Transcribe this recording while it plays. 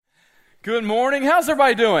Good morning. How's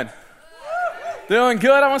everybody doing? Doing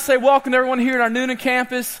good. I want to say welcome to everyone here at our Newnan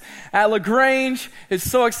campus at LaGrange. It's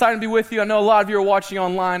so exciting to be with you. I know a lot of you are watching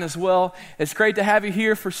online as well. It's great to have you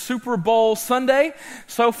here for Super Bowl Sunday.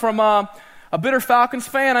 So from a bitter Falcons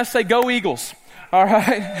fan, I say go Eagles. All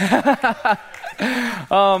right.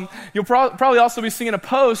 You'll probably also be seeing a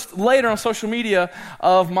post later on social media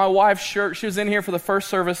of my wife's shirt. She was in here for the first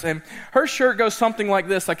service, and her shirt goes something like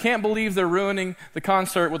this: I can't believe they're ruining the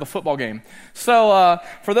concert with a football game. So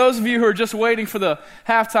for those of you who are just waiting for the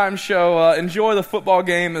halftime show, enjoy the football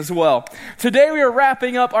game as well. Today we are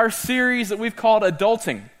wrapping up our series that we've called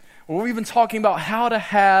Adulting, where we've been talking about how to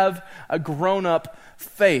have a grown-up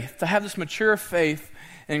faith, to have this mature faith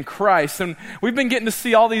in Christ. And we've been getting to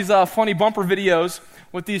see all these funny bumper videos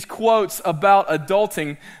with these quotes about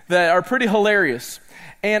adulting that are pretty hilarious.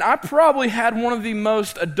 And I probably had one of the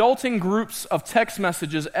most adulting groups of text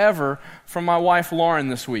messages ever from my wife Lauren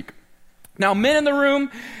this week. Now, men in the room,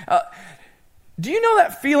 do you know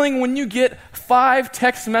that feeling when you get 5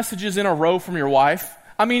 text messages in a row from your wife?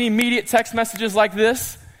 I mean, immediate text messages like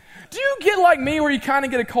this. Do you get like me where you kind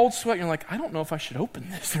of get a cold sweat and you're like, I don't know if I should open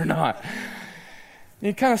this or not?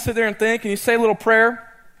 You kind of sit there and think, and you say a little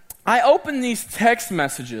prayer. I open these text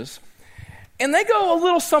messages, and they go a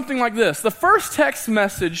little something like this. The first text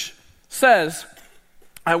message says,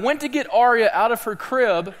 I went to get Aria out of her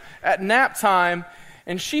crib at nap time,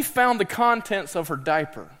 and she found the contents of her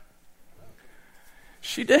diaper.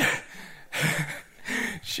 She did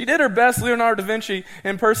her best Leonardo da Vinci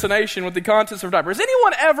impersonation with the contents of her diaper. Has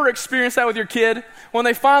anyone ever experienced that with your kid when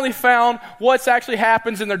they finally found what's actually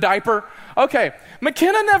happens in their diaper? Okay,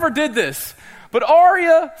 McKenna never did this, but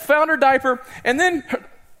Aria found her diaper, and then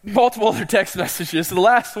multiple other text messages. The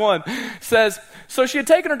last one says, so she had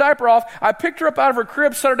taken her diaper off. I picked her up out of her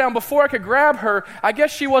crib, set her down before I could grab her. I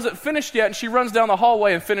guess she wasn't finished yet, and she runs down the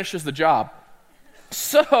hallway and finishes the job.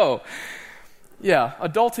 So, yeah,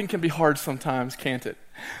 adulting can be hard sometimes, can't it?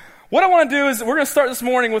 What I want to do is we're going to start this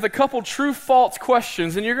morning with a couple true-false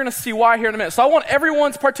questions, and you're going to see why here in a minute. So I want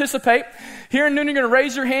everyone to participate. Here in Newnan, you're going to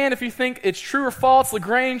raise your hand if you think it's true or false.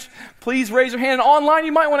 LaGrange, please raise your hand. And online,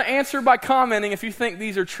 you might want to answer by commenting if you think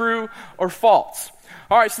these are true or false.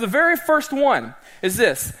 All right, so the very first one is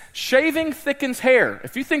this: shaving thickens hair.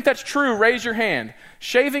 If you think that's true, raise your hand.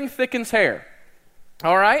 Shaving thickens hair.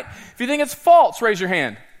 All right? If you think it's false, raise your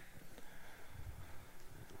hand.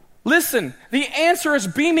 Listen, the answer is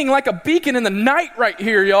beaming like a beacon in the night right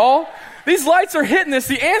here, y'all. These lights are hitting this.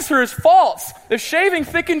 The answer is false. If shaving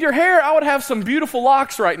thickened your hair, I would have some beautiful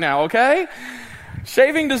locks right now, okay?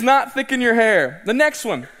 Shaving does not thicken your hair. The next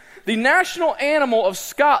one. The national animal of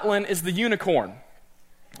Scotland is the unicorn.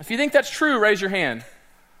 If you think that's true, raise your hand.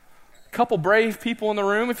 A couple brave people in the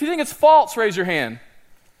room. If you think it's false, raise your hand.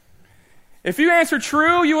 If you answer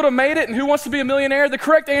true, you would have made it, and Who Wants to Be a Millionaire? The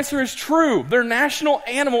correct answer is true. Their national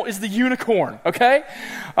animal is the unicorn, okay?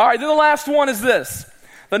 All right, then the last one is this.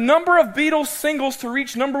 The number of Beatles singles to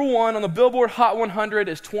reach number 1 on the Billboard Hot 100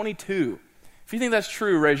 is 22. If you think that's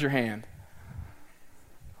true, raise your hand.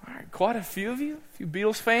 All right, quite a few of you, a few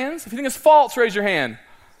Beatles fans. If you think it's false, raise your hand.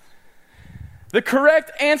 The correct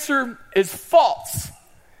answer is false.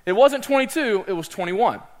 It wasn't 22, it was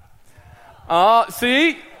 21.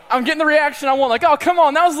 See? I'm getting the reaction I want, like, oh, come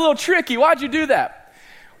on, that was a little tricky. Why'd you do that?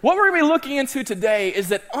 What we're going to be looking into today is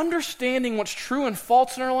that understanding what's true and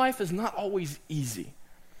false in our life is not always easy,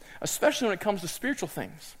 especially when it comes to spiritual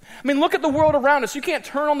things. I mean, look at the world around us. You can't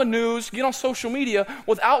turn on the news, get on social media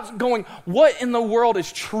without going, what in the world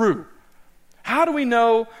is true? How do we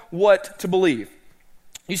know what to believe?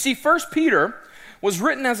 You see, 1 Peter was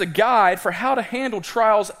written as a guide for how to handle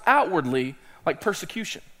trials outwardly, like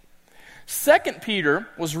persecution. 2 Peter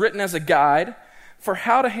was written as a guide for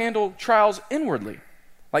how to handle trials inwardly,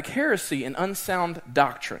 like heresy and unsound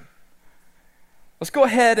doctrine. Let's go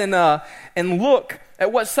ahead and look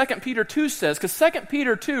at what 2 Peter 2 says, because 2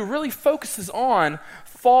 Peter 2 really focuses on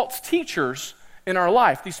false teachers in our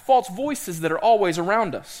life, these false voices that are always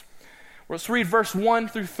around us. Let's read verse 1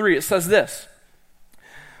 through 3. It says this: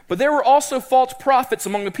 But there were also false prophets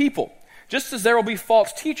among the people, just as there will be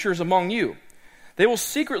false teachers among you. They will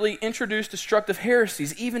secretly introduce destructive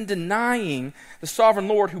heresies, even denying the sovereign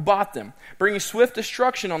Lord who bought them, bringing swift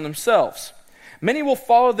destruction on themselves. Many will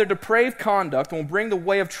follow their depraved conduct and will bring the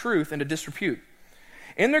way of truth into disrepute.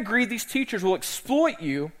 In their greed, these teachers will exploit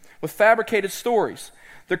you with fabricated stories.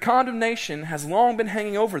 Their condemnation has long been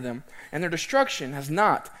hanging over them, and their destruction has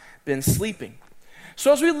not been sleeping.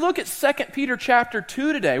 So as we look at 2 Peter chapter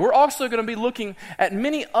 2 today, we're also going to be looking at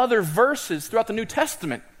many other verses throughout the New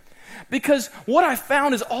Testament. Because what I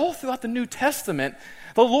found is all throughout the New Testament,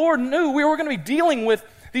 the Lord knew we were going to be dealing with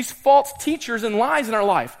these false teachers and lies in our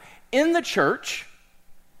life, in the church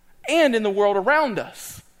and in the world around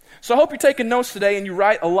us. So I hope you're taking notes today and you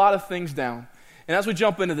write a lot of things down. And as we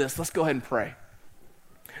jump into this, let's go ahead and pray.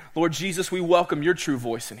 Lord Jesus, we welcome your true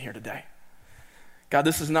voice in here today. God,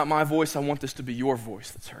 this is not my voice. I want this to be your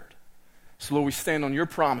voice that's heard. So Lord, we stand on your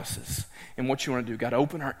promises and what you want to do. God,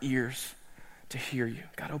 open our ears to hear you.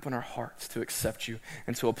 God, open our hearts to accept you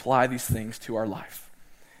and to apply these things to our life.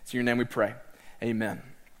 It's in your name we pray. Amen.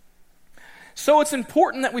 So it's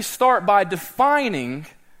important that we start by defining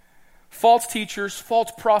false teachers,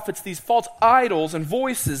 false prophets, these false idols and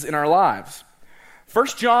voices in our lives. 1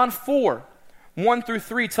 John 4, 1 through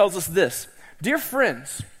 3 tells us this: Dear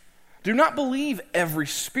friends, do not believe every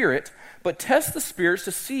spirit, but test the spirits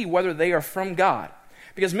to see whether they are from God,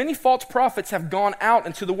 because many false prophets have gone out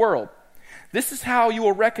into the world. This is how you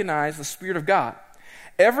will recognize the Spirit of God.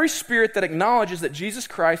 Every spirit that acknowledges that Jesus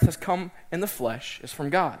Christ has come in the flesh is from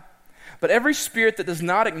God. But every spirit that does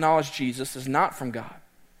not acknowledge Jesus is not from God.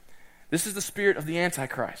 This is the spirit of the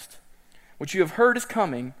Antichrist, which you have heard is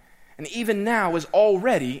coming, and even now is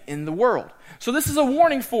already in the world. So this is a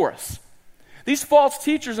warning for us. These false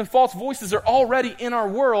teachers and false voices are already in our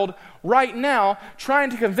world right now, trying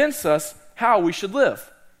to convince us how we should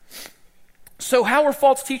live. So how are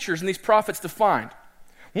false teachers and these prophets defined?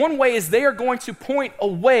 One way is they are going to point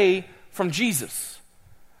away from Jesus.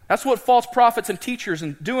 That's what false prophets and teachers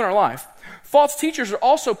do in our life. False teachers are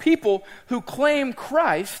also people who claim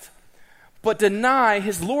Christ but deny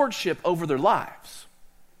his lordship over their lives.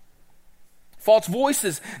 False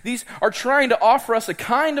voices, these are trying to offer us a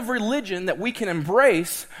kind of religion that we can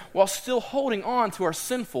embrace while still holding on to our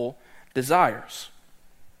sinful desires.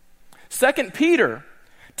 2 Peter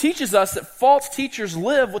teaches us that false teachers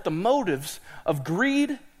live with the motives of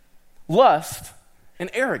greed, lust, and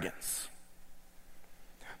arrogance.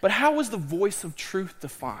 But how is the voice of truth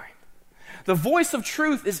defined? The voice of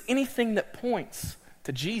truth is anything that points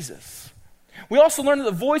to Jesus. We also learn that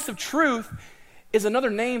the voice of truth is another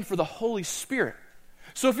name for the Holy Spirit.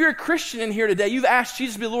 So if you're a Christian in here today, you've asked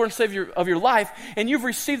Jesus to be the Lord and Savior of your life, and you've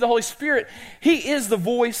received the Holy Spirit, he is the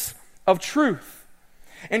voice of truth.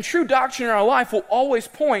 And true doctrine in our life will always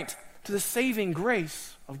point to the saving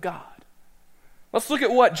grace of God. Let's look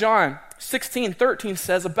at what John 16:13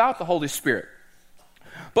 says about the Holy Spirit.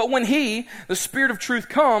 But when he, the Spirit of truth,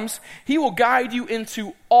 comes, he will guide you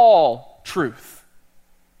into all truth.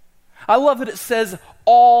 I love that it says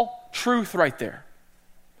all truth right there.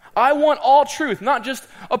 I want all truth, not just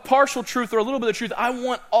a partial truth or a little bit of truth. I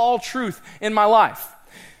want all truth in my life.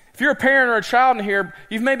 If you're a parent or a child in here,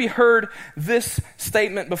 you've maybe heard this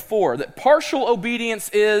statement before, that partial obedience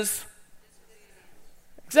is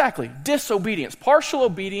disobedience. Partial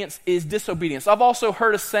obedience is disobedience. I've also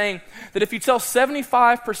heard a saying that if you tell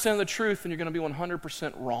 75% of the truth, then you're going to be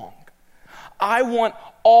 100% wrong. I want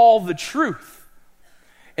all the truth.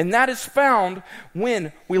 And that is found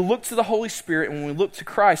when we look to the Holy Spirit and when we look to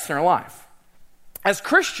Christ in our life. As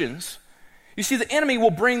Christians, you see, the enemy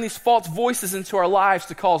will bring these false voices into our lives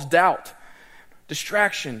to cause doubt,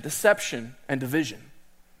 distraction, deception, and division.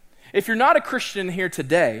 If you're not a Christian here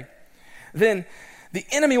today, then the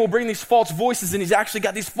enemy will bring these false voices, and he's actually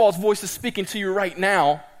got these false voices speaking to you right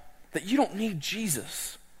now that you don't need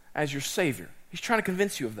Jesus as your Savior. He's trying to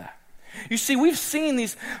convince you of that. You see, we've seen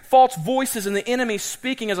these false voices and the enemy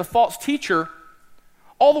speaking as a false teacher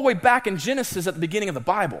all the way back in Genesis at the beginning of the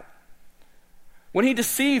Bible, when he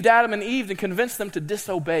deceived Adam and Eve and convinced them to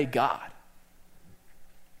disobey God.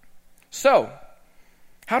 So,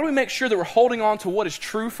 how do we make sure that we're holding on to what is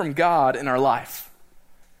true from God in our life?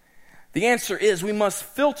 The answer is we must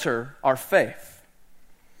filter our faith.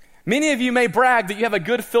 Many of you may brag that you have a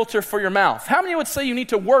good filter for your mouth. How many would say you need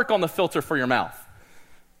to work on the filter for your mouth?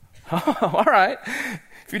 Oh, all right.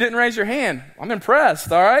 If you didn't raise your hand, I'm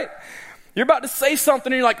impressed, all right? You're about to say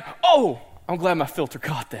something and you're like, oh, I'm glad my filter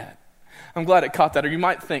caught that. I'm glad it caught that. Or you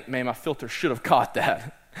might think, man, my filter should have caught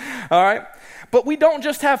that. All right? But we don't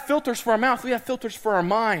just have filters for our mouth. We have filters for our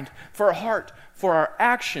mind, for our heart, for our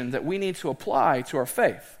action that we need to apply to our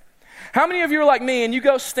faith. How many of you are like me and you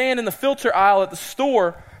go stand in the filter aisle at the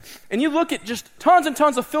store and you look at just tons and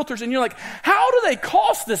tons of filters and you're like, how do they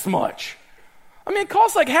cost this much? I mean, it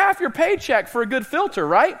costs like half your paycheck for a good filter,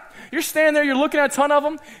 right? You're standing there, you're looking at a ton of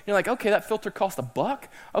them. You're like, okay, that filter cost $1.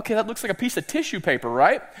 Okay, that looks like a piece of tissue paper,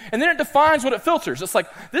 right? And then it defines what it filters. It's like,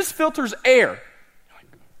 this filters air.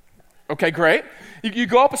 Okay, great. You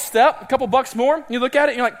go up a step, a couple bucks more, you look at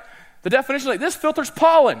it, and you're like, the definition is like, this filters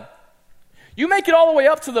pollen. You make it all the way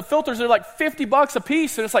up to the filters that are like $50 a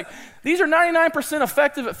piece, and it's like, these are 99%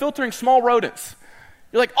 effective at filtering small rodents.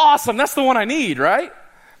 You're like, awesome, that's the one I need, right?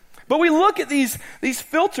 But we look at these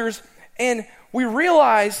filters and we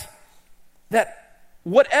realize that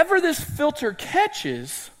whatever this filter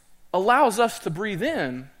catches allows us to breathe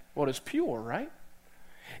in what is pure, right?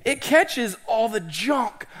 It catches all the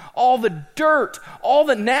junk, all the dirt, all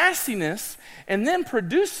the nastiness, and then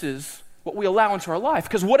produces what we allow into our life.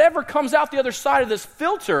 Because whatever comes out the other side of this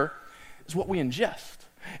filter is what we ingest.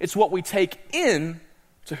 It's what we take in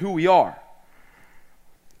to who we are.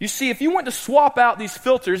 You see, if you went to swap out these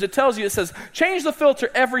filters, it says, change the filter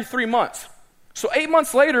every 3 months. So 8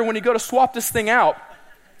 months later, when you go to swap this thing out,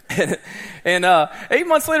 and 8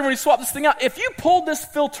 months later when you swap this thing out, if you pulled this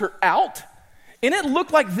filter out, and it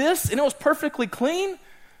looked like this, and it was perfectly clean,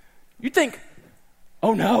 you'd think,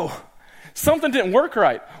 oh no, something didn't work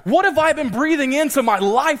right. What have I been breathing into my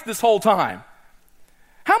life this whole time?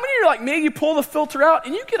 How many are like me, you pull the filter out,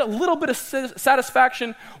 and you get a little bit of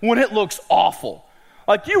satisfaction when it looks awful?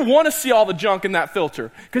 Like you want to see all the junk in that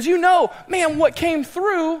filter, because you know, man, what came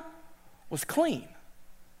through was clean.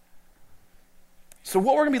 So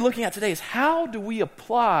what we're going to be looking at today is how do we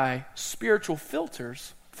apply spiritual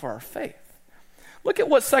filters for our faith? Look at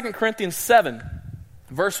what 2 Corinthians 7,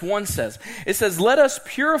 verse 1 says. It says, let us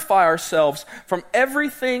purify ourselves from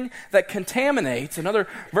everything that contaminates. Another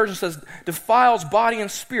version says, defiles body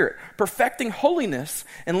and spirit, perfecting holiness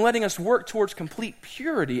and letting us work towards complete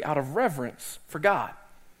purity out of reverence for God.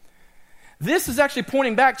 This is actually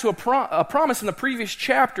pointing back to a promise in the previous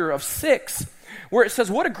chapter of 6, where it says,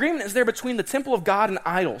 what agreement is there between the temple of God and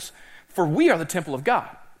idols? For we are the temple of God.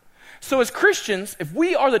 So as Christians, if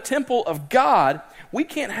we are the temple of God, we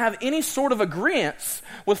can't have any sort of agreement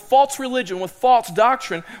with false religion, with false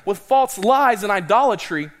doctrine, with false lies and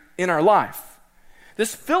idolatry in our life.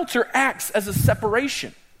 This filter acts as a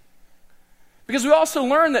separation. Because we also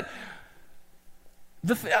learn that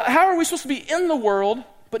how are we supposed to be in the world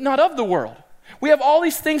but not of the world? We have all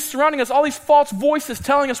these things surrounding us, all these false voices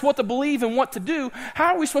telling us what to believe and what to do.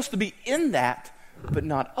 How are we supposed to be in that but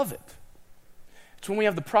not of it? It's when we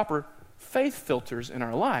have the proper faith filters in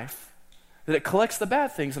our life that it collects the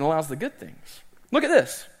bad things and allows the good things. Look at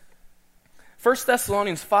this. 1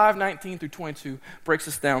 Thessalonians 5:19 through 22 breaks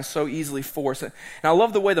this down so easily for us. And I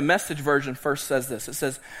love the way the Message version first says this. It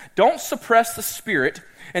says, don't suppress the Spirit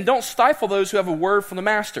and don't stifle those who have a word from the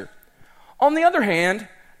Master. On the other hand,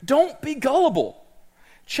 don't be gullible.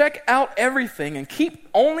 Check out everything and keep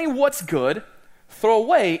only what's good. Throw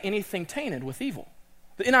away anything tainted with evil.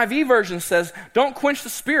 The NIV version says, don't quench the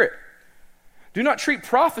Spirit. Do not treat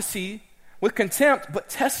prophecy with contempt, but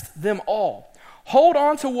test them all. Hold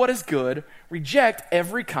on to what is good. Reject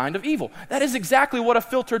every kind of evil. That is exactly what a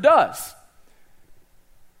filter does.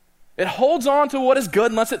 It holds on to what is good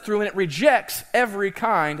and lets it through, and it rejects every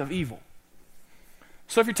kind of evil.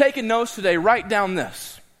 So if you're taking notes today, write down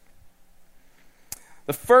this.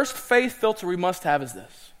 The first faith filter we must have is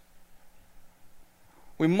this.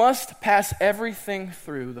 We must pass everything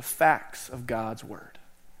through the facts of God's Word.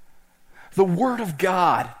 The Word of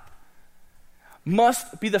God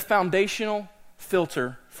must be the foundational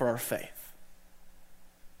filter for our faith.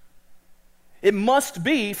 It must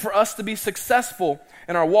be for us to be successful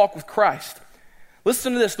in our walk with Christ.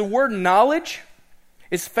 Listen to this. The word knowledge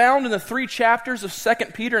is found in the 3 chapters of 2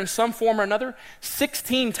 Peter in some form or another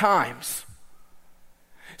 16 times.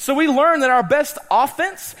 So we learn that our best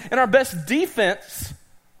offense and our best defense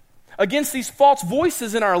against these false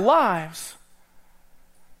voices in our lives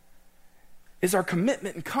is our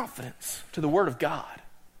commitment and confidence to the Word of God.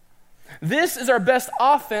 This is our best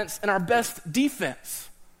offense and our best defense,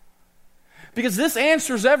 because this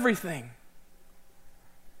answers everything.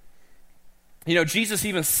 You know, Jesus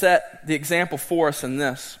even set the example for us in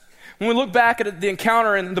this. When we look back at the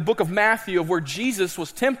encounter in the book of Matthew of where Jesus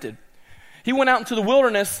was tempted, he went out into the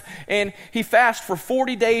wilderness and he fasted for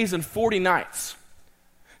 40 days and 40 nights.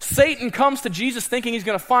 Satan comes to Jesus thinking he's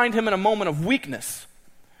going to find him in a moment of weakness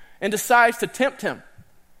and decides to tempt him.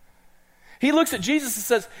 He looks at Jesus and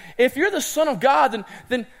says, if you're the Son of God,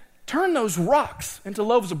 then turn those rocks into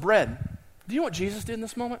loaves of bread. Do you know what Jesus did in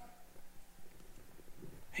this moment?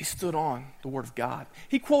 He stood on the Word of God.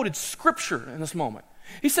 He quoted Scripture in this moment.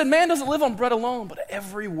 He said, man doesn't live on bread alone, but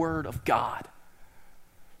every word of God.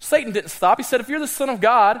 Satan didn't stop. He said, if you're the Son of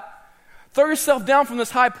God, throw yourself down from this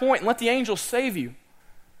high point and let the angels save you.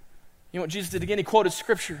 You know what Jesus did again? He quoted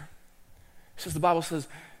Scripture. He says, the Bible says,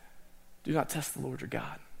 do not test the Lord your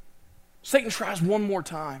God. Satan tries one more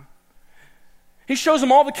time. He shows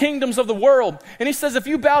him all the kingdoms of the world. And he says, if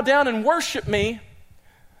you bow down and worship me,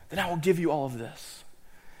 then I will give you all of this.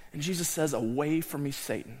 And Jesus says, away from me,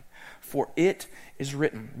 Satan, for it is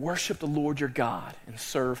written, worship the Lord your God and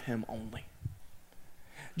serve him only.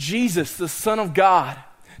 Jesus, the Son of God,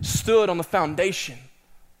 stood on the foundation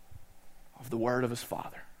of the word of his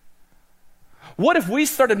Father? What if we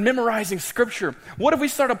started memorizing Scripture? What if we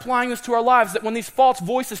started applying this to our lives, that when these false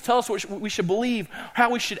voices tell us what we should believe,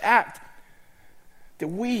 how we should act, that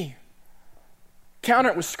we counter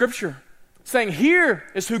it with Scripture, saying, here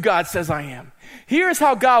is who God says I am. Here is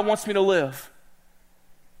how God wants me to live.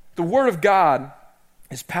 The Word of God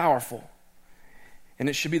is powerful, and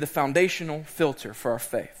it should be the foundational filter for our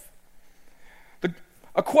faith.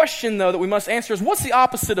 A question, though, that we must answer is, what's the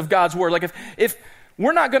opposite of God's Word? Like if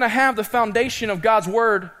we're not going to have the foundation of God's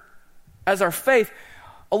Word as our faith,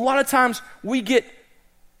 a lot of times we get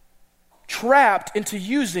trapped into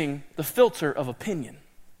using the filter of opinion.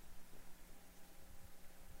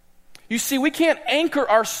 You see, we can't anchor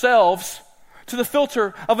ourselves to the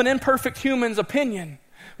filter of an imperfect human's opinion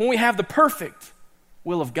when we have the perfect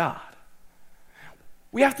will of God.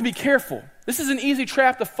 We have to be careful. This is an easy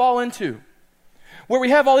trap to fall into, where we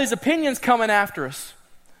have all these opinions coming after us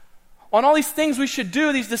on all these things we should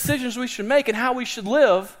do, these decisions we should make, and how we should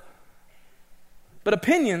live. But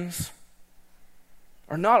opinions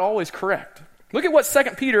are not always correct. Look at what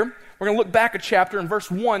 2 Peter, we're going to look back a chapter, in verse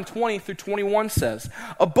 1, 20 through 21 says.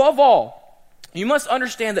 Above all, you must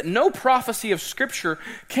understand that no prophecy of Scripture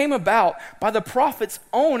came about by the prophet's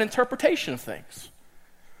own interpretation of things.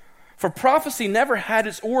 For prophecy never had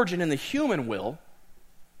its origin in the human will,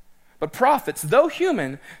 but prophets, though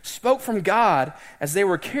human, spoke from God as they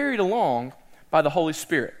were carried along by the Holy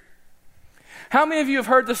Spirit. How many of you have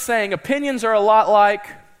heard the saying, opinions are a lot like...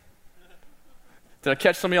 Did I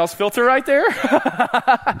catch some of y'all's filter right there?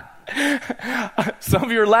 Some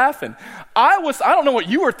of you are laughing. I don't know what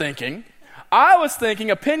you were thinking. I was thinking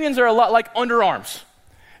opinions are a lot like underarms.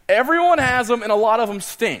 Everyone has them and a lot of them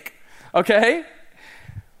stink. Okay?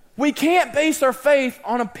 We can't base our faith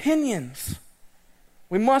on opinions.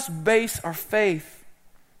 We must base our faith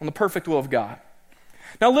on the perfect will of God.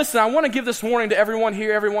 Now listen, I want to give this warning to everyone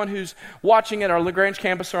here, everyone who's watching at our LaGrange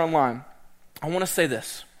campus or online. I want to say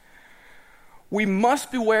this. We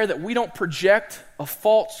must beware that we don't project a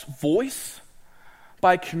false voice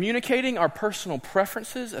by communicating our personal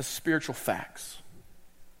preferences as spiritual facts.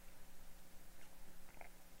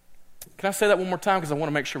 Can I say that one more time? Because I want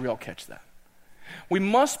to make sure we all catch that. We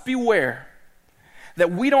must beware that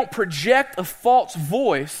we don't project a false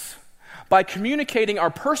voice by communicating our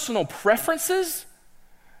personal preferences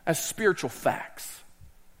as spiritual facts.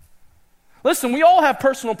 Listen, we all have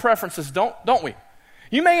personal preferences, don't we?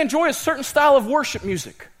 You may enjoy a certain style of worship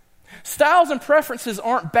music. Styles and preferences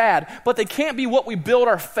aren't bad, but they can't be what we build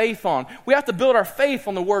our faith on. We have to build our faith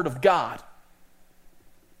on the Word of God.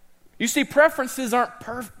 You see, preferences aren't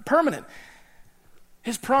permanent.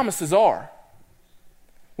 His promises are.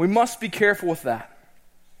 We must be careful with that.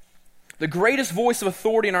 The greatest voice of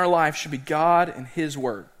authority in our life should be God and His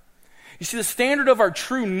Word. You see, the standard of our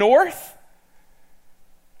true north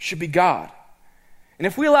should be God. And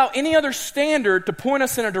if we allow any other standard to point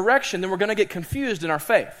us in a direction, then we're going to get confused in our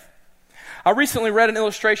faith. I recently read an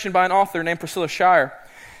illustration by an author named Priscilla Shirer,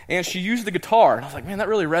 and she used the guitar. And I was like, man, that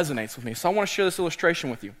really resonates with me. So I want to share this illustration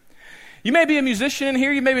with you. You may be a musician in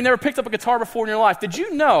here. You maybe never picked up a guitar before in your life. Did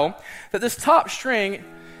you know that this top string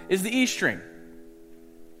is the E string?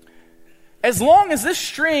 As long as this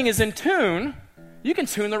string is in tune, you can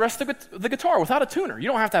tune the rest of the guitar without a tuner. You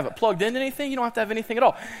don't have to have it plugged into anything. You don't have to have anything at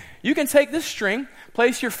all. You can take this string,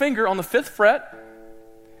 place your finger on the 5th fret,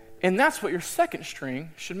 and that's what your 2nd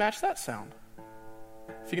string should match that sound.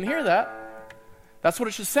 If you can hear that, that's what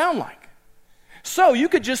it should sound like. So you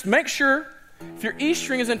could just make sure if your E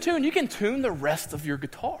string is in tune, you can tune the rest of your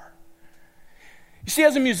guitar. You see,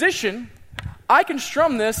 as a musician, I can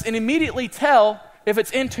strum this and immediately tell if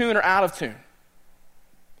it's in tune or out of tune.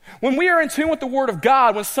 When we are in tune with the Word of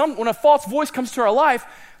God, when a false voice comes to our life,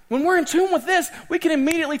 when we're in tune with this, we can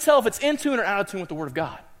immediately tell if it's in tune or out of tune with the Word of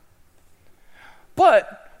God.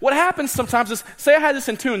 But what happens sometimes is, say I had this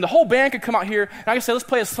in tune, the whole band could come out here, and I can say, let's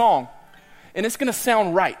play a song, and it's going to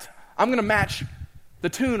sound right. I'm going to match the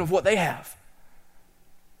tune of what they have.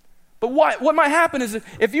 But what might happen is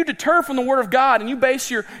if you deter from the Word of God and you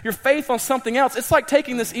base your faith on something else, it's like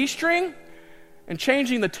taking this E string and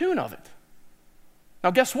changing the tune of it. Now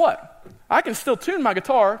guess what? I can still tune my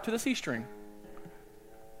guitar to this E string.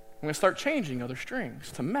 I'm going to start changing other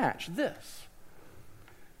strings to match this.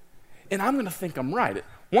 And I'm going to think I'm right.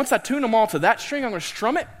 Once I tune them all to that string, I'm going to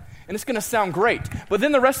strum it, and it's going to sound great. But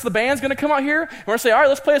then the rest of the band's going to come out here, and we're going to say, all right,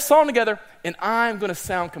 let's play a song together, and I'm going to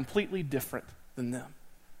sound completely different than them.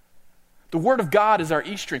 The Word of God is our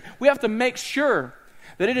E string. We have to make sure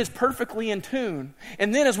that it is perfectly in tune.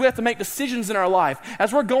 And then as we have to make decisions in our life,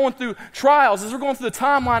 as we're going through trials, as we're going through the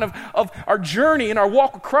timeline of our journey in our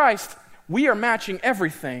walk with Christ, we are matching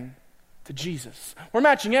everything to Jesus. We're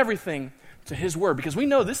matching everything to his word because we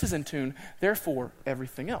know this is in tune, therefore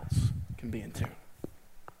everything else can be in tune.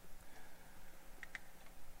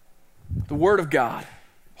 The word of God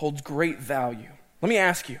holds great value. Let me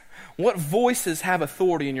ask you, what voices have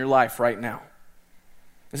authority in your life right now?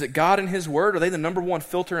 Is it God and his word? Are they the number one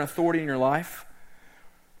filter and authority in your life?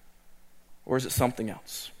 Or is it something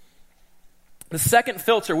else? The second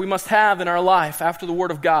filter we must have in our life after the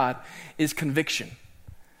word of God is conviction.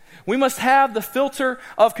 We must have the filter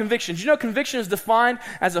of conviction. Do you know conviction is defined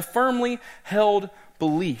as a firmly held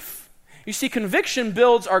belief? You see, conviction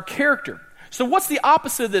builds our character. So what's the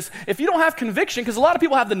opposite of this? If you don't have conviction, because a lot of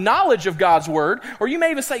people have the knowledge of God's word, or you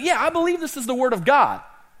may even say, yeah, I believe this is the word of God.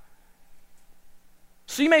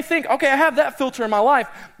 So you may think, okay, I have that filter in my life,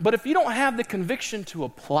 but if you don't have the conviction to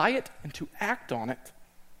apply it and to act on it,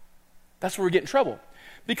 that's where we get in trouble.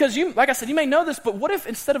 Because you, like I said, you may know this, but what if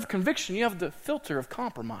instead of conviction, you have the filter of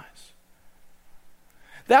compromise?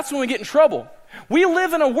 That's when we get in trouble. We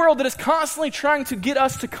live in a world that is constantly trying to get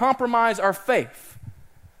us to compromise our faith.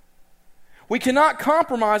 We cannot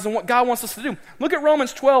compromise on what God wants us to do. Look at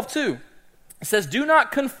Romans 12:2. It says, do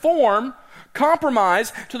not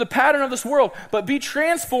compromise to the pattern of this world, but be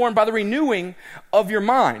transformed by the renewing of your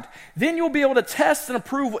mind. Then you'll be able to test and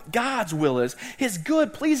approve what God's will is, his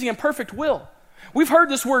good, pleasing, and perfect will. We've heard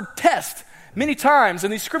this word test many times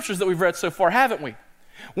in these scriptures that we've read so far, haven't we?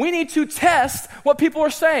 We need to test what people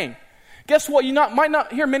are saying. Guess what? You might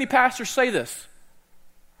not hear many pastors say this.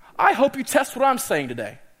 I hope you test what I'm saying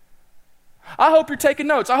today. I hope you're taking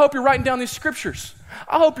notes. I hope you're writing down these scriptures.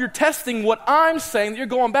 I hope you're testing what I'm saying, that you're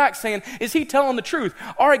going back saying, is he telling the truth?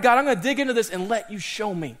 All right, God, I'm going to dig into this and let you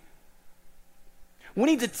show me. We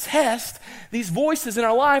need to test these voices in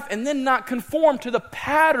our life and then not conform to the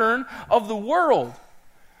pattern of the world,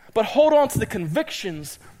 but hold on to the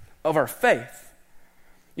convictions of our faith.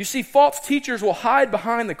 You see, false teachers will hide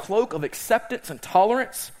behind the cloak of acceptance and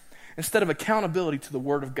tolerance instead of accountability to the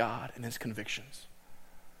Word of God and his convictions.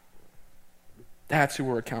 That's who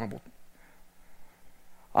we're accountable to.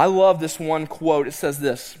 I love this one quote. It says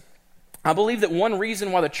this: I believe that one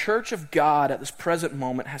reason why the church of God at this present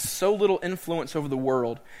moment has so little influence over the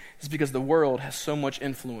world is because the world has so much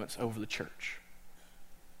influence over the church.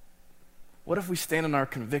 What if we stand on our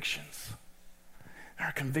convictions,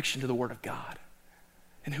 our conviction to the Word of God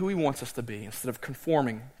and who he wants us to be instead of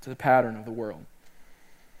conforming to the pattern of the world?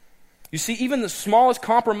 You see, even the smallest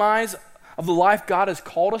compromise of the life God has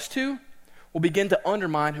called us to will begin to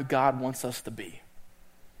undermine who God wants us to be.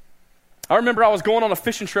 I remember I was going on a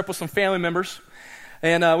fishing trip with some family members,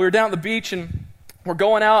 and we were down at the beach, and we're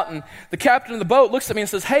going out, and the captain of the boat looks at me and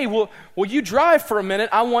says, hey, will you drive for a minute?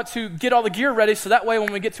 I want to get all the gear ready so that way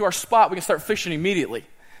when we get to our spot, we can start fishing immediately.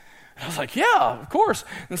 And I was like, yeah, of course.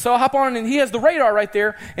 And so I hop on, and he has the radar right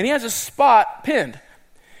there, and he has his spot pinned. And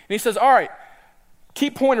he says, all right,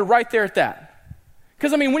 keep pointed right there at that.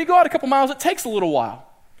 Because, when you go out a couple miles, it takes a little while.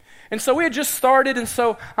 And so we had just started, and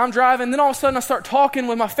so I'm driving, and then all of a sudden I start talking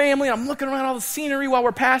with my family, and I'm looking around all the scenery while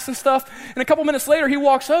we're passing stuff, and a couple minutes later he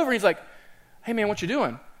walks over, and he's like, hey man, what you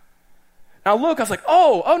doing? And I look, I was like,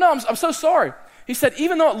 oh no, I'm so sorry. He said,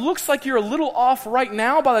 even though it looks like you're a little off right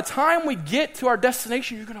now, by the time we get to our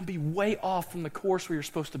destination, you're going to be way off from the course where you're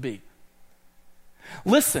supposed to be.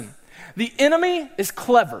 Listen, the enemy is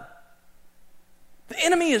clever. The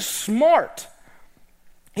enemy is smart.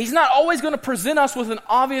 He's not always going to present us with an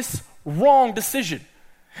obvious wrong decision.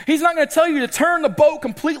 He's not going to tell you to turn the boat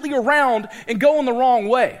completely around and go in the wrong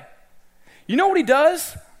way. You know what he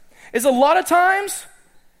does? Is a lot of times,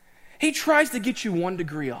 he tries to get you 1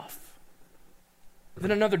 degree off,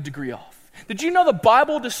 then another degree off. Did you know the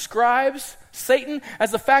Bible describes Satan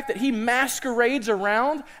as the fact that he masquerades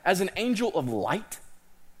around as an angel of light?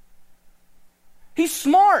 He's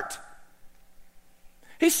smart.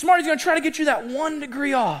 He's smart. He's going to try to get you that 1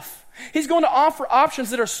 degree off. He's going to offer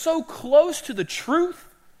options that are so close to the truth,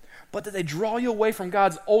 but that they draw you away from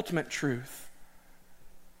God's ultimate truth.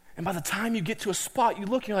 And by the time you get to a spot, you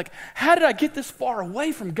look and you're like, how did I get this far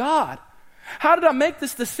away from God? How did I make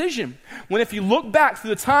this decision? When if you look back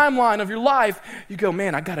through the timeline of your life, you go,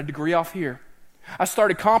 man, I got a degree off here. I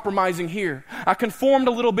started compromising here. I conformed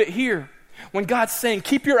a little bit here. When God's saying,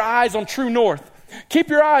 keep your eyes on true north. Keep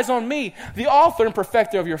your eyes on me, the author and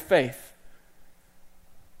perfecter of your faith.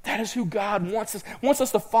 That is who God wants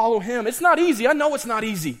us to follow him. It's not easy. I know it's not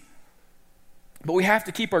easy. But we have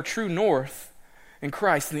to keep our true north in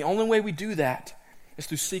Christ. And the only way we do that is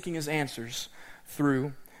through seeking his answers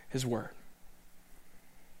through his word.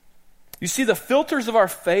 You see, the filters of our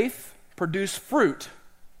faith produce fruit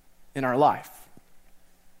in our life.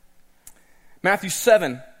 Matthew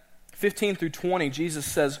 7:15 through 20, Jesus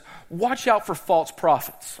says, watch out for false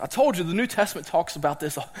prophets. I told you the New Testament talks about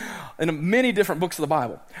this in many different books of the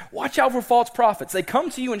Bible. Watch out for false prophets. They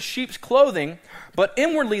come to you in sheep's clothing, but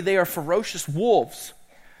inwardly they are ferocious wolves.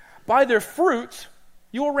 By their fruit,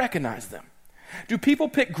 you will recognize them. Do people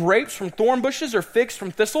pick grapes from thorn bushes or figs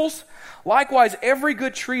from thistles? Likewise, every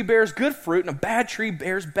good tree bears good fruit, and a bad tree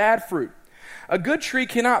bears bad fruit. A good tree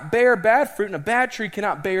cannot bear bad fruit, and a bad tree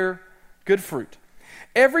cannot bear good fruit.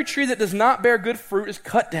 Every tree that does not bear good fruit is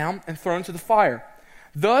cut down and thrown into the fire.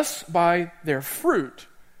 Thus, by their fruit,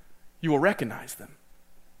 you will recognize them.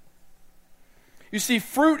 You see,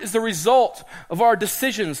 fruit is the result of our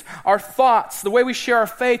decisions, our thoughts, the way we share our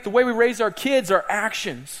faith, the way we raise our kids, our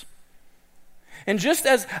actions. And just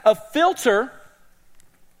as a filter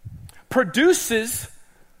produces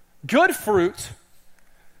good fruit,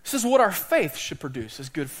 this is what our faith should produce, is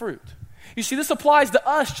good fruit. You see, this applies to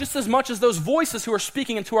us just as much as those voices who are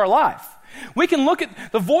speaking into our life. We can look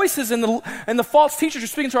at the voices and the false teachers who are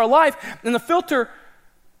speaking into our life, and the filter,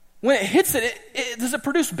 when it hits it, does it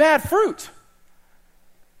produce bad fruit?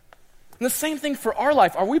 And the same thing for our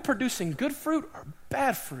life. Are we producing good fruit or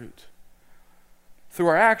bad fruit through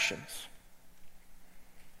our actions?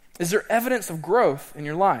 Is there evidence of growth in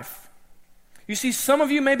your life? You see, some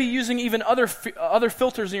of you may be using even other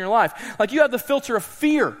filters in your life. Like you have the filter of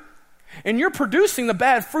fear, and you're producing the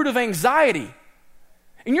bad fruit of anxiety.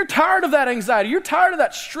 And you're tired of that anxiety. You're tired of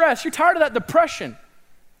that stress. You're tired of that depression.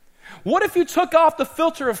 What if you took off the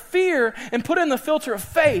filter of fear and put in the filter of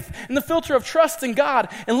faith and the filter of trust in God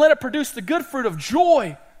and let it produce the good fruit of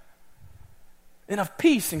joy and of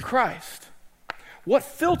peace in Christ? What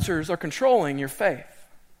filters are controlling your faith?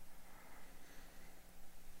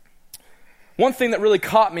 One thing that really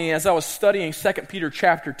caught me as I was studying 2 Peter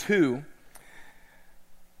chapter 2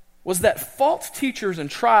 was that false teachers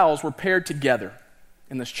and trials were paired together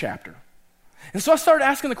in this chapter. And so I started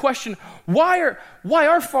asking the question, why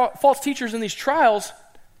are false teachers in these trials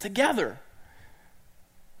together?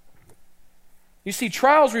 You see,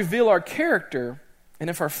 trials reveal our character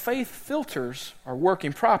and if our faith filters are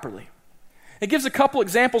working properly. It gives a couple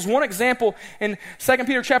examples. One example in 2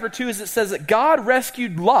 Peter chapter 2 is it says that God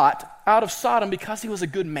rescued Lot out of Sodom because he was a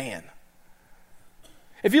good man.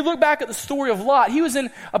 If you look back at the story of Lot, he was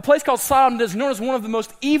in a place called Sodom that is known as one of the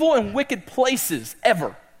most evil and wicked places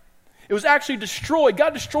ever. It was actually destroyed.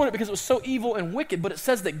 God destroyed it because it was so evil and wicked, but it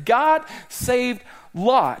says that God saved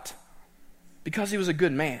Lot because he was a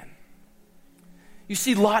good man. You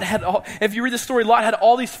see, if you read the story, Lot had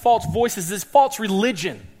all these false voices, this false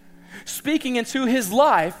religion speaking into his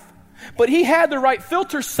life, but he had the right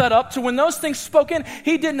filter set up to when those things spoke in,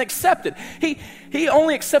 he didn't accept it. He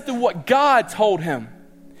only accepted what God told him.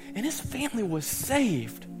 And his family was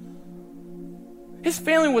saved. His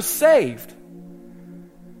family was saved.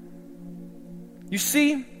 You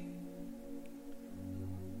see,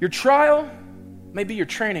 your trial may be your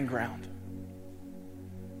training ground.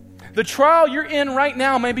 The trial you're in right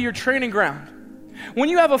now may be your training ground. When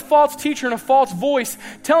you have a false teacher and a false voice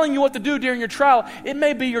telling you what to do during your trial, it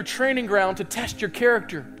may be your training ground to test your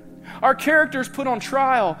character. Our character is put on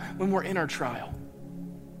trial when we're in our trial.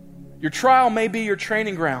 Your trial may be your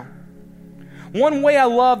training ground. One way I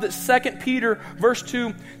love that 2 Peter verse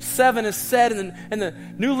 2:7 is said in the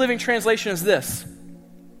New Living Translation is this: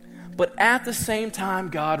 but at the same time,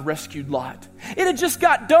 God rescued Lot. It had just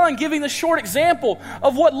got done giving the short example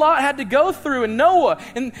of what Lot had to go through and Noah.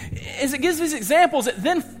 And as it gives these examples, it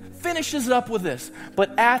then finishes up with this.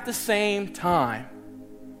 But at the same time,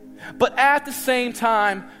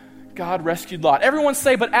 God rescued Lot. Everyone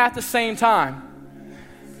say, but at the same time.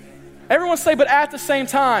 Everyone say, but at the same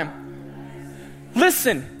time.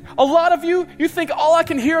 Listen, a lot of you think all I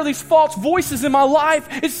can hear are these false voices in my life.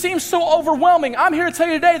 It seems so overwhelming. I'm here to tell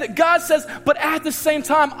you today that God says, but at the same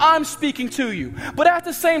time, I'm speaking to you. But at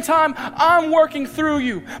the same time, I'm working through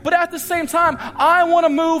you. But at the same time, I want to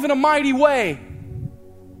move in a mighty way.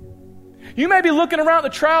 You may be looking around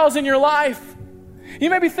at the trials in your life. You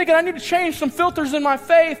may be thinking, I need to change some filters in my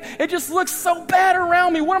faith. It just looks so bad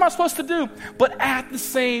around me. What am I supposed to do? But at the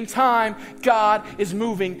same time, God is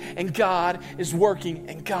moving and God is working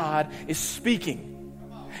and God is speaking.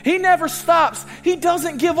 He never stops. He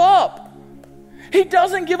doesn't give up. He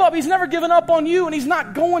doesn't give up. He's never given up on you and he's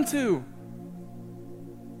not going to.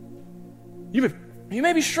 You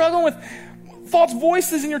may be struggling with false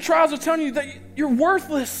voices in your trials are telling you that you're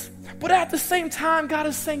worthless. But at the same time, God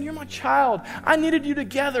is saying, you're my child. I knitted you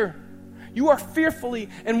together. You are fearfully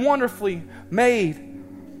and wonderfully made.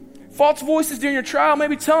 False voices during your trial may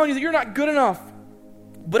be telling you that you're not good enough.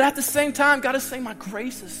 But at the same time, God is saying, my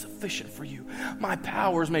grace is sufficient for you. My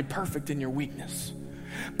power is made perfect in your weakness.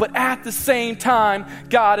 But at the same time,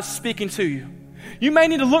 God is speaking to you. You may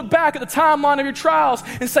need to look back at the timeline of your trials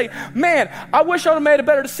and say, man, I wish I would have made a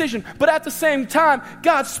better decision. But at the same time,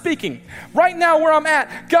 God's speaking. Right now where I'm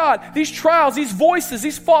at, God, these trials, these voices,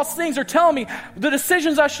 these false things are telling me the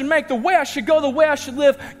decisions I should make, the way I should go, the way I should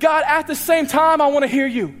live. God, at the same time, I want to hear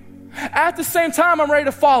you. At the same time, I'm ready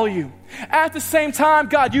to follow you. At the same time,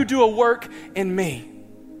 God, you do a work in me.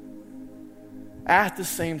 At the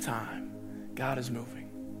same time, God is moving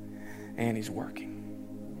and he's working.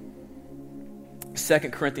 2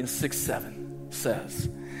 Corinthians 6:7 says,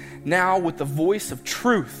 now with the voice of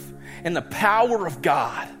truth and the power of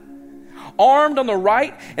God, armed on the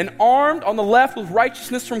right and armed on the left with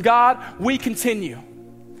righteousness from God, we continue.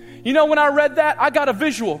 You know, when I read that, I got a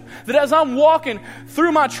visual that as I'm walking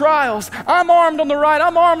through my trials, I'm armed on the right,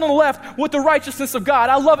 I'm armed on the left with the righteousness of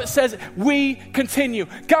God. I love it says, we continue.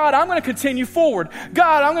 God, I'm going to continue forward.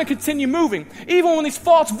 God, I'm going to continue moving. Even when these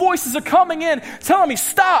false voices are coming in, telling me,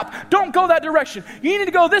 stop, don't go that direction. You need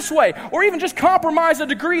to go this way, or even just compromise a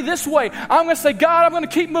degree this way. I'm going to say, God, I'm going to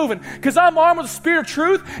keep moving because I'm armed with the Spirit of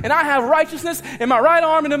truth and I have righteousness in my right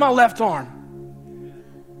arm and in my left arm.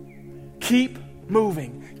 Keep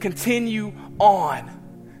moving. Continue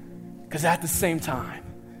on, because at the same time,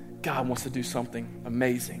 God wants to do something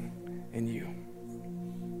amazing in you.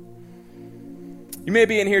 You may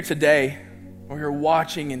be in here today, or you're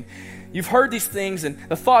watching, and you've heard these things, and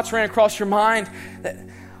the thoughts ran across your mind that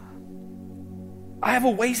I have a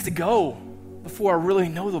ways to go before I really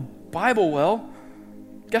know the Bible well.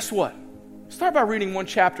 Guess what? Start by reading one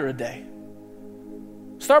chapter a day.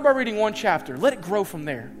 Start by reading one chapter. Let it grow from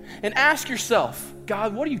there. And ask yourself,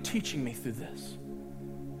 God, what are you teaching me through this?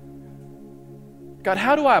 God,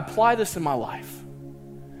 how do I apply this in my life?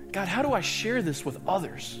 God, how do I share this with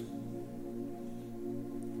others?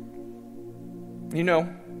 You know,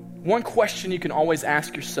 one question you can always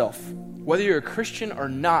ask yourself, whether you're a Christian or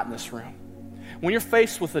not in this room, when you're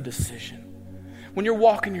faced with a decision, when you're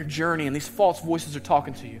walking your journey and these false voices are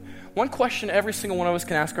talking to you, one question every single one of us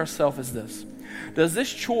can ask ourselves is this: does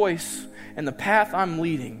this choice and the path I'm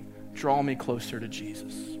leading draw me closer to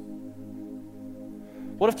Jesus?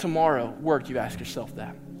 What if tomorrow at work you ask yourself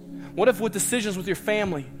that? What if with decisions with your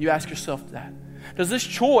family you ask yourself that? Does this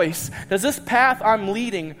choice, does this path I'm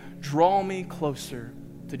leading draw me closer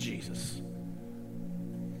to Jesus?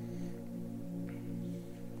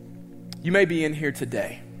 You may be in here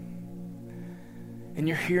today and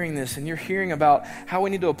you're hearing this, and you're hearing about how we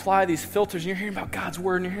need to apply these filters, and you're hearing about God's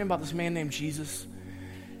word, and you're hearing about this man named Jesus,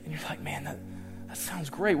 and you're like, man, that sounds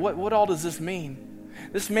great. What all does this mean?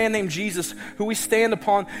 This man named Jesus, who we stand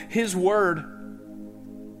upon his word,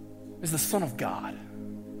 is the Son of God.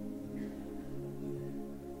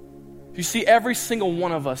 You see, every single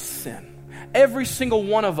one of us sin. Every single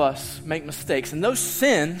one of us make mistakes, and those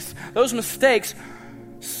sins, those mistakes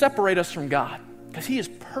separate us from God, because he is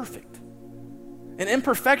perfect. And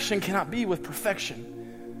imperfection cannot be with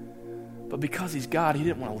perfection. But because he's God, he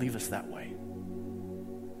didn't want to leave us that way.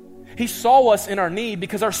 He saw us in our need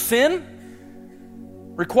because our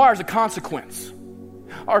sin requires a consequence.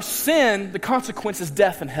 Our sin, the consequence is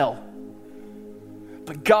death and hell.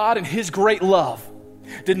 But God, in his great love,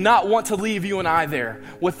 did not want to leave you and I there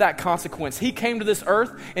with that consequence. He came to this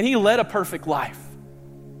earth and he led a perfect life.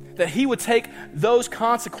 That he would take those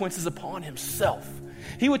consequences upon himself.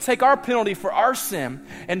 He would take our penalty for our sin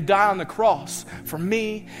and die on the cross for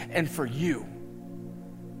me and for you.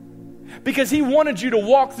 Because he wanted you to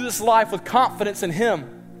walk through this life with confidence in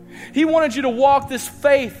him. He wanted you to walk this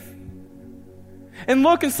faith and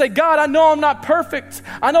look and say, God, I know I'm not perfect.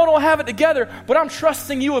 I know I don't have it together, but I'm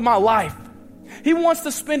trusting you with my life. He wants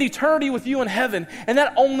to spend eternity with you in heaven, and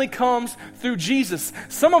that only comes through Jesus.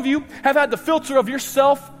 Some of you have had the filter of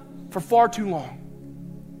yourself for far too long.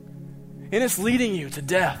 And it's leading you to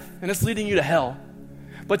death, and it's leading you to hell.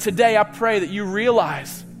 But today I pray that you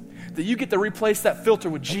realize that you get to replace that filter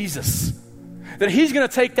with Jesus. That he's going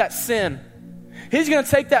to take that sin. He's going to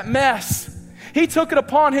take that mess. He took it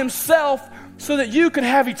upon himself so that you could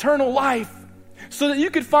have eternal life. So that you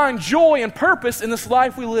could find joy and purpose in this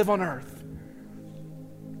life we live on earth.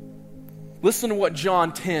 Listen to what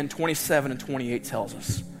John 10, 27 and 28 tells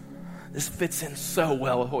us. This fits in so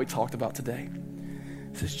well with what we talked about today.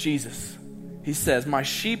 It says, Jesus, he says, my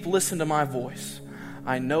sheep listen to my voice.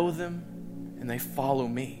 I know them and they follow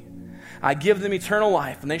me. I give them eternal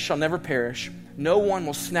life and they shall never perish. No one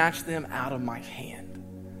will snatch them out of my hand.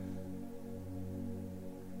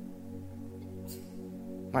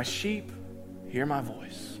 My sheep hear my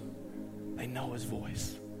voice. they know his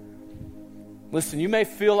voice. Listen, you may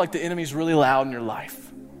feel like the enemy's really loud in your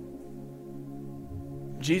life.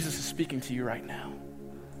 Jesus is speaking to you right now.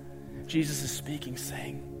 Jesus is speaking,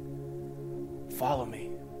 saying, follow me.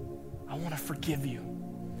 I want to forgive you.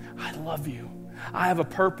 I love you. I have a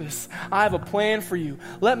purpose. I have a plan for you.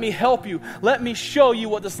 Let me help you. Let me show you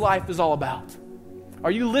what this life is all about. Are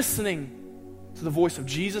you listening to the voice of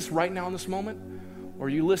Jesus right now in this moment? Or are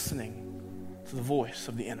you listening to the voice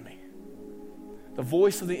of the enemy? The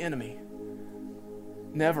voice of the enemy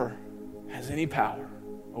never has any power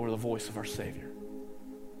over the voice of our Savior.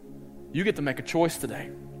 You get to make a choice today.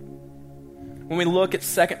 When we look at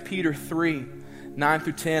 2 Peter 3, 9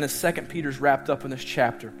 through 10, as 2 Peter's wrapped up in this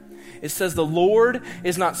chapter, it says, the Lord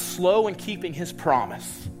is not slow in keeping his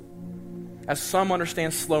promise, as some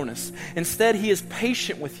understand slowness. Instead, he is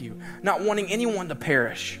patient with you, not wanting anyone to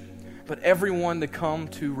perish, but everyone to come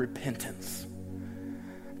to repentance.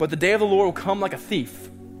 But the day of the Lord will come like a thief.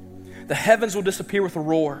 The heavens will disappear with a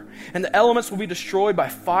roar, and the elements will be destroyed by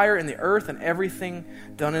fire, and the earth and everything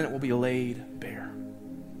done in it will be laid bare.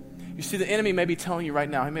 You see, the enemy may be telling you right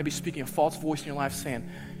now, he may be speaking a false voice in your life saying,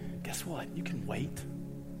 guess what? You can wait.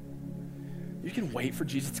 You can wait for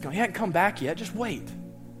Jesus to come. He hasn't come back yet. Just wait.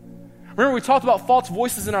 Remember, we talked about false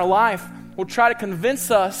voices in our life will try to convince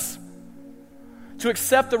us to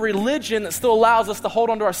accept a religion that still allows us to hold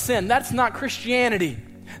on to our sin. That's not Christianity.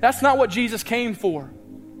 That's not what Jesus came for.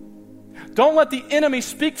 Don't let the enemy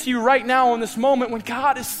speak to you right now in this moment when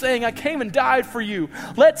God is saying, I came and died for you.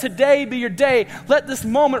 Let today be your day. Let this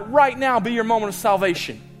moment right now be your moment of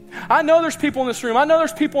salvation. I know there's people in this room. I know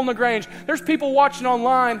there's people in the Grange. There's people watching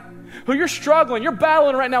online who you're struggling. You're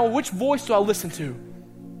battling right now. Which voice do I listen to?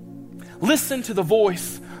 Listen to the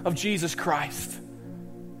voice of Jesus Christ.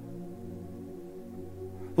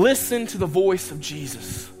 Listen to the voice of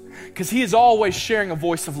Jesus, because he is always sharing a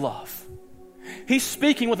voice of love. He's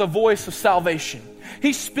speaking with a voice of salvation.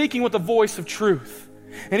 He's speaking with a voice of truth.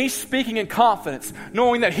 And he's speaking in confidence,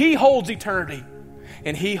 knowing that he holds eternity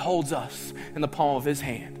and he holds us in the palm of his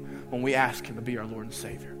hand when we ask him to be our Lord and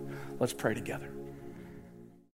Savior. Let's pray together.